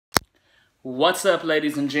What's up,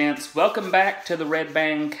 ladies and gents? Welcome back to the Red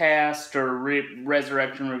Bang Cast or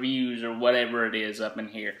Resurrection Reviews or whatever it is up in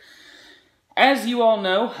here. As you all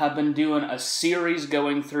know, I've been doing a series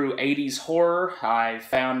going through 80s horror. I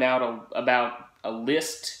found out about a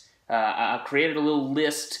list. I created a little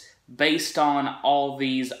list based on all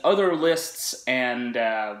these other lists and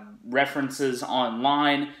references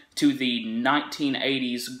online to the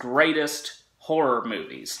 1980s greatest horror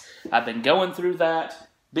movies. I've been going through that.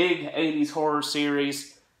 Big 80s horror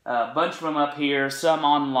series, a bunch of them up here, some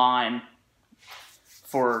online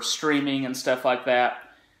for streaming and stuff like that.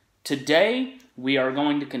 Today, we are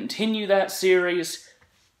going to continue that series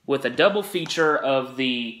with a double feature of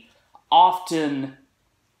the often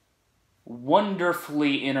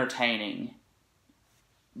wonderfully entertaining,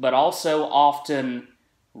 but also often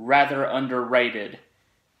rather underrated,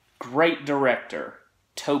 great director,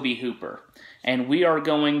 Tobe Hooper. And we are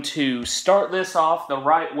going to start this off the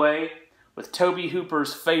right way with Tobe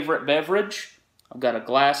Hooper's favorite beverage. I've got a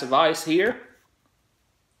glass of ice here.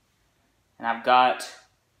 And I've got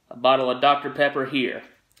a bottle of Dr. Pepper here.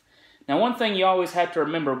 Now, one thing you always have to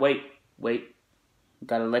remember, wait. I've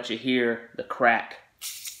got to let you hear the crack.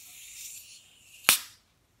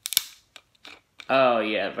 Oh,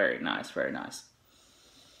 yeah, very nice, very nice.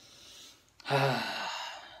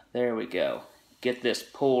 There we go. Get this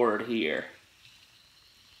poured here.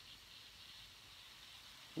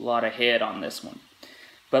 A lot of head on this one.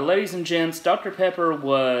 But ladies and gents, Dr. Pepper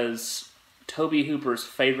was Tobe Hooper's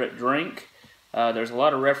favorite drink. There's a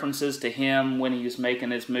lot of references to him when he was making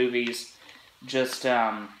his movies. Just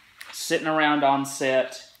sitting around on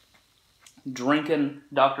set, drinking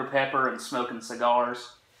Dr. Pepper and smoking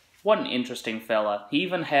cigars. What an interesting fella. He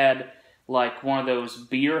even had like one of those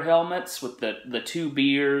beer helmets with the two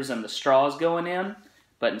beers and the straws going in.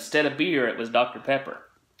 But instead of beer, it was Dr. Pepper.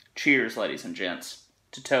 Cheers, ladies and gents,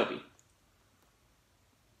 to Tobe.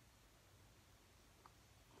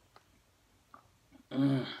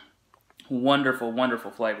 Wonderful,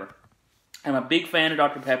 wonderful flavor. I'm a big fan of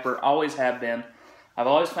Dr. Pepper, always have been. I've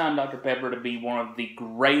always found Dr. Pepper to be one of the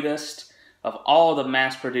greatest of all the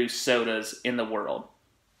mass-produced sodas in the world.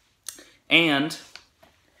 And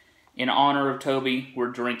in honor of Tobe,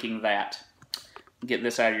 we're drinking that. Get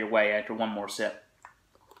this out of your way after one more sip.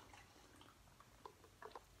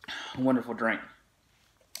 Wonderful drink.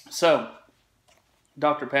 So,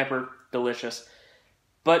 Dr. Pepper, delicious.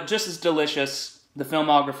 But just as delicious, the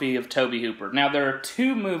filmography of Tobe Hooper. Now, there are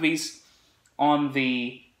two movies on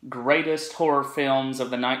the greatest horror films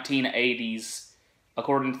of the 1980s,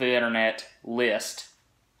 according to the internet list.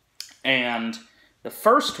 And the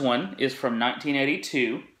first one is from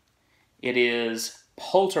 1982. It is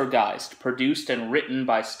Poltergeist, produced and written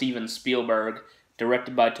by Steven Spielberg,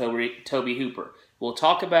 directed by Tobe Hooper. We'll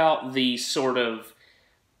talk about the sort of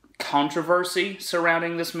controversy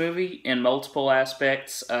surrounding this movie in multiple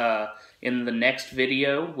aspects in the next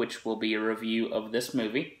video, which will be a review of this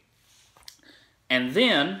movie. And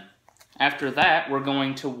then, after that, we're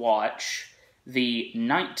going to watch the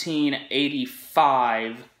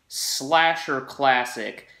 1985 slasher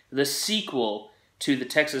classic, the sequel to the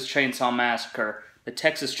Texas Chainsaw Massacre, the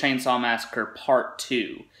Texas Chainsaw Massacre Part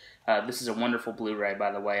 2. This is a wonderful Blu-ray,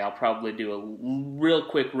 by the way. I'll probably do a real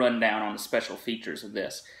quick rundown on the special features of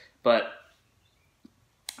this. But,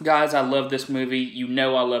 guys, I love this movie. You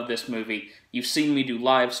know I love this movie. You've seen me do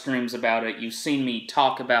live streams about it. You've seen me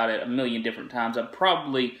talk about it a million different times. I've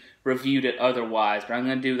probably reviewed it otherwise, but I'm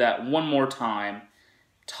going to do that one more time.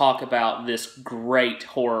 Talk about this great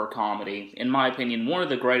horror comedy. In my opinion, one of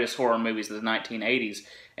the greatest horror movies of the 1980s,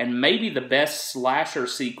 and maybe the best slasher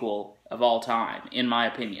sequel of all time, in my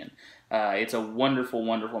opinion. It's a wonderful,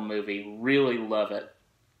 wonderful movie. Really love it.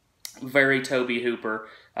 Very Tobe Hooper.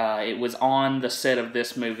 It was on the set of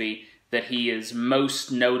this movie that he is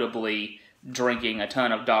most notably drinking a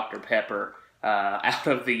ton of Dr. Pepper out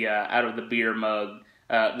of the beer mug,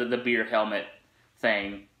 the beer helmet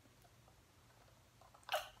thing.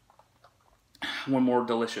 One more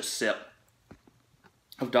delicious sip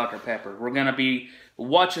of Dr. Pepper. We're going to be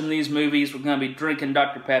watching these movies. We're going to be drinking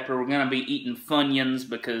Dr. Pepper. We're going to be eating Funyuns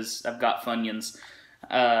because I've got Funyuns.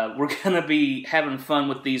 We're going to be having fun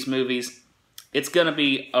with these movies. It's going to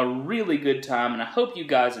be a really good time, and I hope you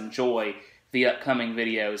guys enjoy the upcoming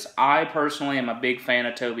videos. I personally am a big fan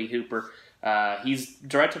of Tobe Hooper. He's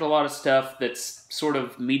directed a lot of stuff that's sort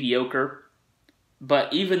of mediocre,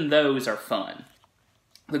 but even those are fun.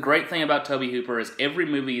 The great thing about Tobe Hooper is every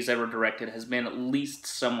movie he's ever directed has been at least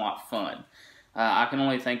somewhat fun. I can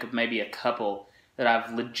only think of maybe a couple that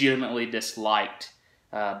I've legitimately disliked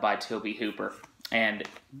by Tobe Hooper. And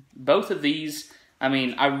both of these, I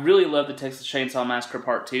mean, I really love the Texas Chainsaw Massacre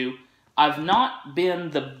Part 2. I've not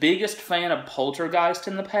been the biggest fan of Poltergeist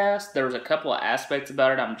in the past. There's a couple of aspects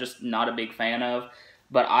about it I'm just not a big fan of.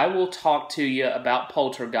 But I will talk to you about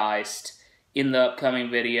Poltergeist in the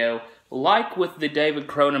upcoming video. Like with the David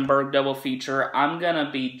Cronenberg double feature, I'm going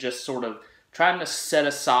to be just sort of trying to set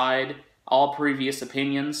aside all previous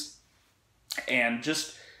opinions and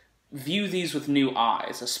just view these with new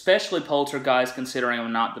eyes, especially Poltergeist, considering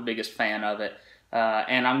I'm not the biggest fan of it.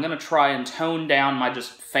 And I'm going to try and tone down my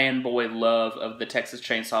just fanboy love of the Texas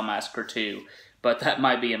Chainsaw Massacre 2, but that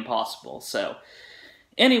might be impossible. So,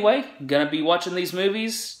 anyway, going to be watching these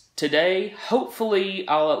movies today. Hopefully,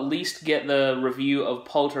 I'll at least get the review of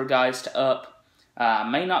Poltergeist up.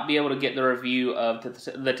 May not be able to get the review of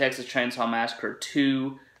the Texas Chainsaw Massacre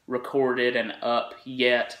 2 recorded and up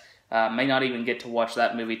yet. May not even get to watch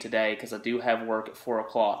that movie today because I do have work at 4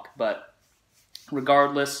 o'clock. But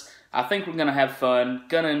regardless, I think we're going to have fun,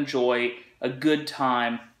 going to enjoy a good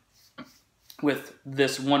time with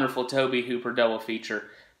this wonderful Tobe Hooper double feature.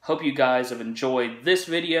 Hope you guys have enjoyed this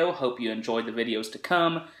video. Hope you enjoyed the videos to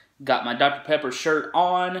come. Got my Dr. Pepper shirt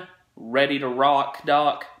on, ready to rock,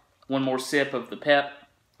 Doc. One more sip of the pep.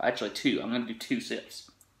 Actually, two. I'm going to do 2 sips.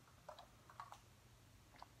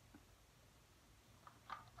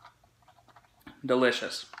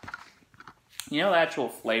 Delicious. You know the actual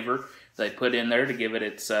flavor they put in there to give it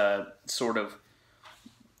its sort of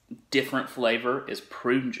different flavor is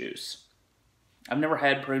prune juice. I've never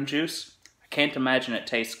had prune juice. I can't imagine it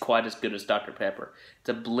tastes quite as good as Dr. Pepper. It's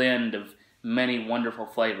a blend of many wonderful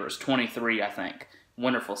flavors. 23, I think.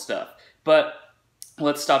 Wonderful stuff. But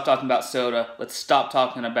let's stop talking about soda. Let's stop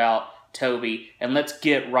talking about Tobe. And let's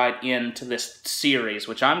get right into this series,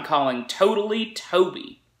 which I'm calling Totally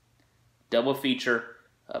Tobe. Double feature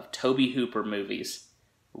of Tobe Hooper movies.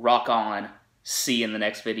 Rock on. See you in the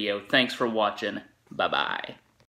next video. Thanks for watching. Bye-bye.